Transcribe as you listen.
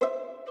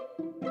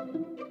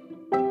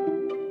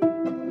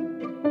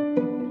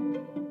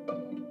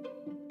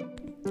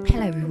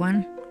Hello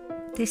everyone,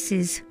 this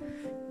is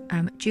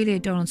Julia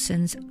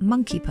Donaldson's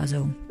Monkey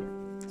Puzzle.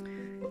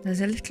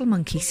 There's a little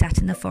monkey sat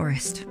in the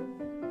forest.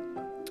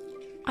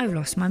 I've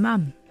lost my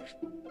mum.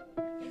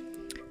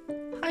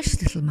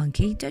 Hush, little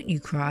monkey, don't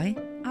you cry.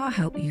 I'll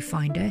help you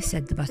find her,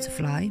 said the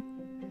butterfly.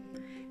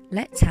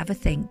 Let's have a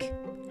think.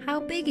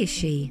 How big is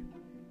she?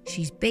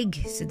 She's big,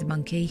 said the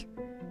monkey.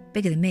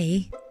 Bigger than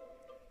me.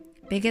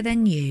 Bigger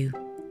than you.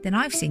 Then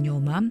I've seen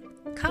your mum.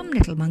 Come,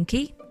 little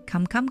monkey,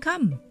 come, come,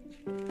 come.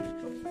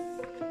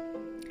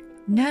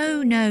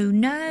 No, no,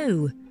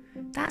 no,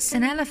 that's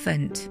an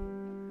elephant.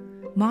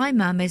 My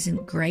mum isn't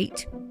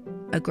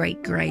a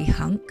great grey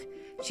hunk.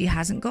 She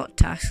hasn't got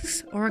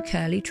tusks or a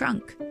curly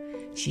trunk.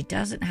 She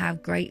doesn't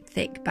have great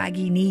thick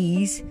baggy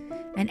knees.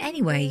 And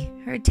anyway,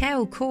 her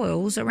tail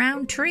coils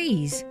around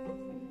trees.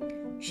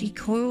 She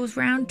coils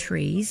round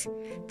trees,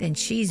 then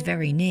she's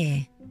very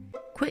near.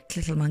 Quick,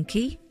 little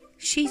monkey,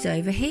 she's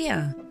over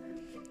here.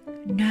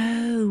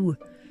 No,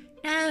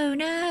 no,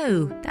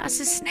 no,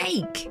 that's a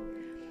snake.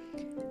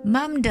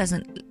 Mum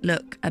doesn't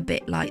look a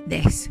bit like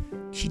this.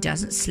 She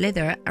doesn't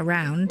slither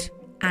around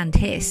and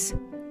hiss.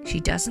 She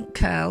doesn't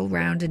curl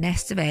round a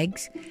nest of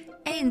eggs.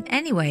 And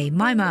anyway,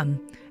 my mum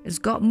has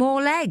got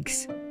more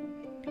legs.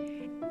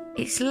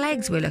 It's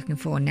legs we're looking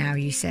for now,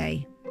 you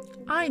say.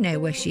 I know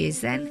where she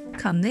is then.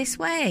 Come this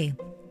way.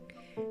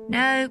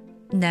 No,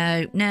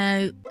 no,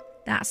 no,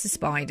 that's a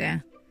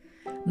spider.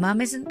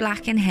 Mum isn't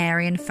black and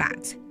hairy and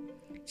fat.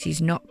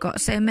 She's not got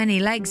so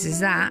many legs as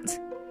that.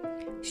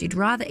 She'd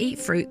rather eat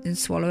fruit than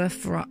swallow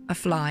a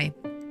fly.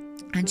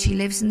 And she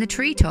lives in the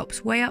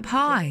treetops way up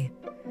high.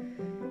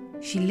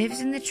 She lives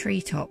in the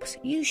treetops.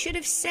 You should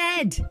have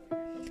said.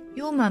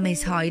 Your mum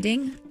is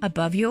hiding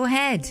above your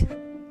head.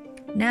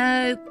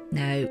 No,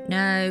 no,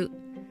 no.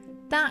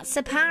 That's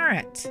a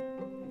parrot.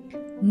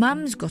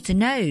 Mum's got a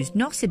nose,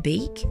 not a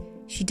beak.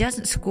 She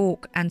doesn't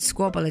squawk and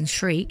squabble and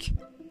shriek.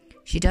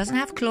 She doesn't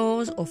have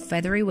claws or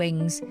feathery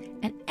wings.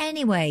 And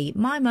anyway,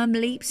 my mum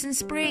leaps and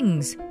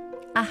springs.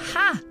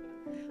 Aha!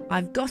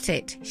 I've got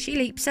it. She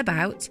leaps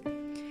about.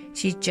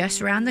 She's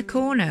just round the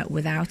corner,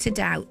 without a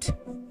doubt.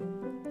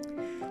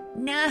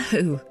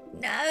 No,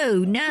 no,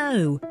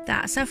 no,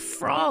 that's a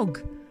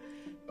frog.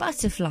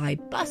 Butterfly,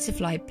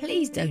 butterfly,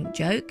 please don't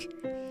joke.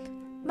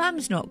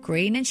 Mum's not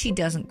green and she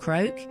doesn't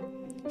croak.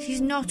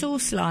 She's not all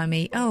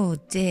slimy. Oh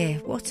dear,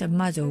 what a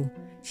muddle.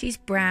 She's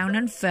brown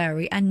and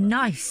furry and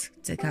nice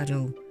to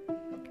cuddle.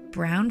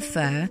 Brown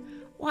fur?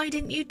 Why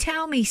didn't you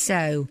tell me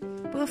so?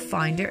 We'll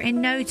find her in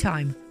no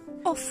time.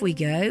 Off we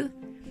go.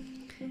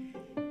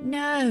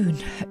 No, no,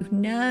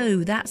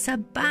 no, that's a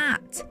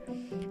bat.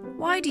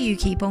 Why do you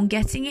keep on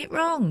getting it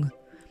wrong?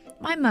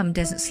 My mum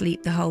doesn't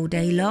sleep the whole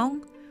day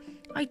long.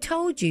 I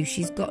told you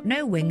she's got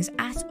no wings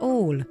at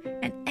all.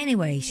 And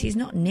anyway, she's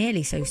not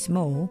nearly so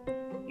small.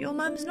 Your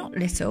mum's not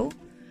little.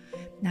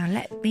 Now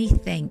let me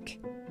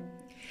think.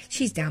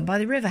 She's down by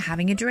the river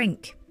having a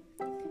drink.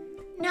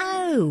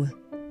 No,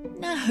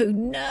 no,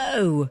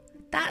 no,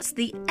 that's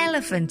the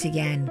elephant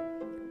again.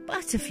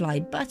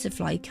 Butterfly,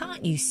 butterfly,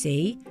 can't you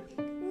see?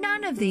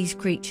 None of these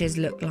creatures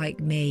look like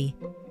me.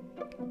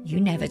 You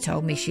never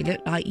told me she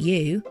looked like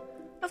you.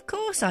 Of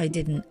course I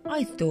didn't.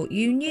 I thought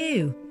you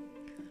knew.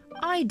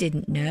 I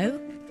didn't know.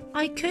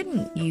 I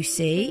couldn't, you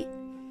see.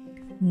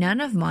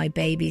 None of my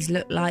babies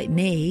look like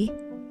me.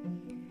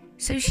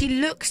 So she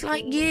looks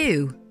like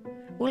you.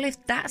 Well,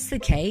 if that's the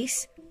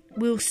case,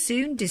 we'll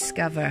soon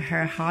discover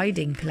her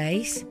hiding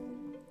place.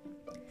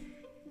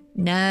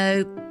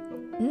 No,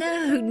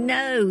 no,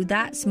 no,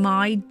 that's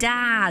my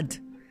dad.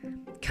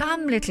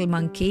 Come, little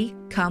monkey,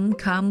 come,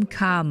 come,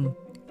 come.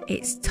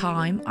 It's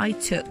time I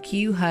took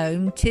you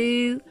home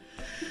to...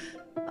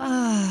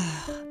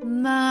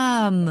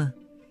 Mum. And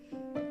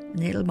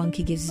the little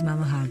monkey gives his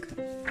mum a hug.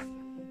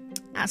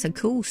 That's a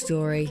cool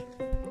story.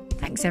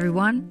 Thanks,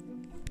 everyone.